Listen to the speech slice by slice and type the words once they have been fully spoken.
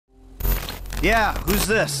Yeah, who's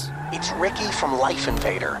this? It's Ricky from Life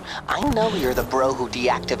Invader. I know you're the bro who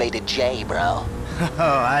deactivated Jay, bro. Oh,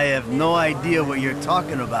 I have no idea what you're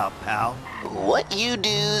talking about, pal. What you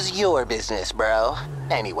do's your business, bro.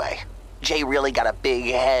 Anyway, Jay really got a big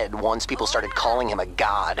head once people started calling him a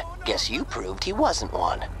god. Guess you proved he wasn't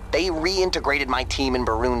one. They reintegrated my team in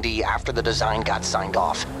Burundi after the design got signed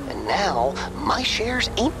off. And now, my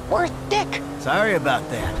shares ain't worth dick. Sorry about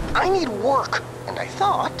that. I need work, and I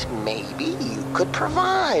thought maybe you could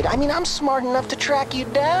provide. I mean, I'm smart enough to track you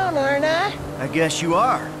down, aren't I? I guess you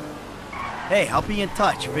are. Hey, I'll be in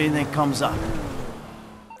touch if anything comes up.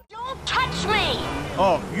 Don't touch me!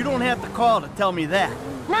 Oh, you don't have to call to tell me that.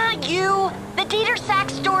 Not you! The Dieter Sack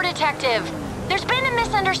store detective! There's been a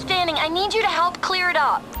misunderstanding. I need you to help clear it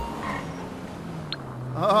up.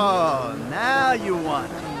 Oh, now you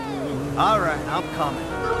want it. All right, I'm coming.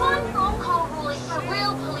 The one phone call rule is for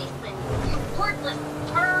real policemen. You worthless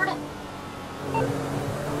turd!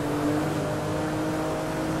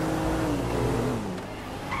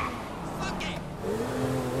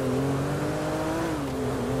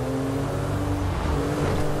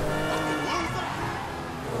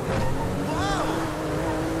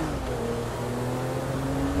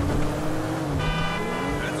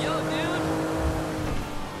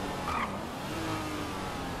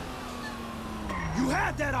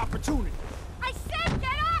 That opportunity. I said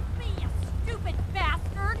get off me, you stupid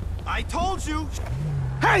bastard! I told you.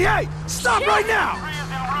 Hey, hey! Stop right now!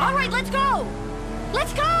 All right, let's go!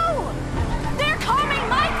 Let's go! They're coming,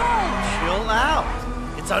 Michael! Chill out.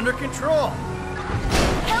 It's under control.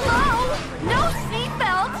 Hello? No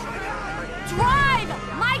seatbelt? Drive,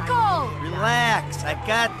 Michael! Relax, I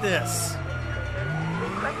got this.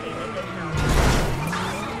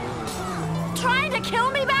 Trying to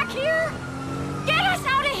kill me back here? Get us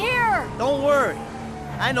out of here! Don't worry.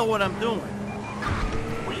 I know what I'm doing.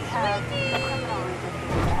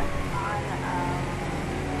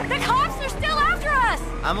 The cops are still after us!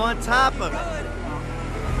 I'm on top of it.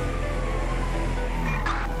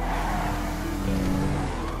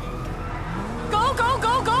 Go, go,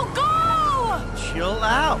 go, go, go! Chill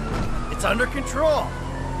out. It's under control.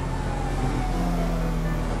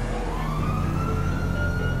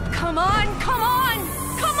 Come on, come on,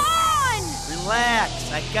 come on!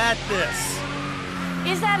 Relax, I got this.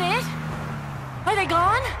 Is that it? Are they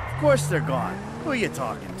gone? Of course they're gone. Who are you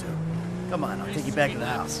talking to? Come on, I'll take you back to the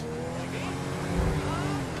house.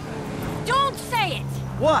 Don't say it!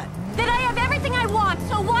 What? That I have everything I want,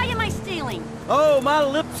 so why am I stealing? Oh, my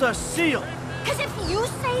lips are sealed. 'Cause if you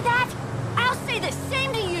say that, I'll say the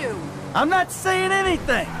same to you. I'm not saying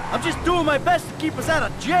anything. I'm just doing my best to keep us out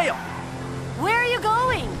of jail. Where are you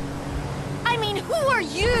going? I mean, who are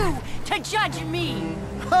you to judge me?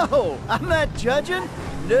 Oh, I'm not judging?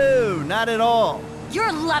 No, not at all.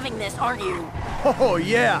 You're loving this, aren't you? Oh,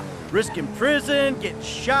 yeah. Risking prison, getting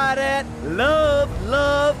shot at,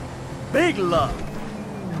 love, big love.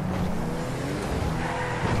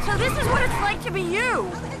 So this is what it's like to be you.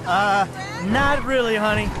 Not really,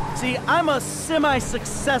 honey. See, I'm a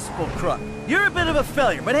semi-successful crook. You're a bit of a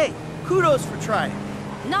failure, but hey, kudos for trying.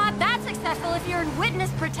 Not that successful if you're in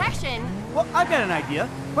witness protection. Well, I've got an idea.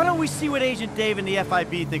 Why don't we see what Agent Dave and the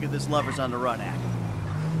FIB think of this Lovers on the Run act?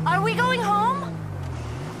 Are we going home?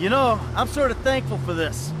 You know, I'm sort of thankful for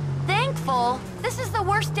this. Thankful? This is the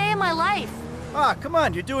worst day of my life. Ah, come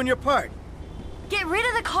on, you're doing your part. Get rid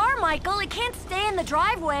of the car, Michael. It can't stay in the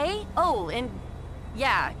driveway. Oh, and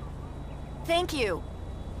yeah. Thank you.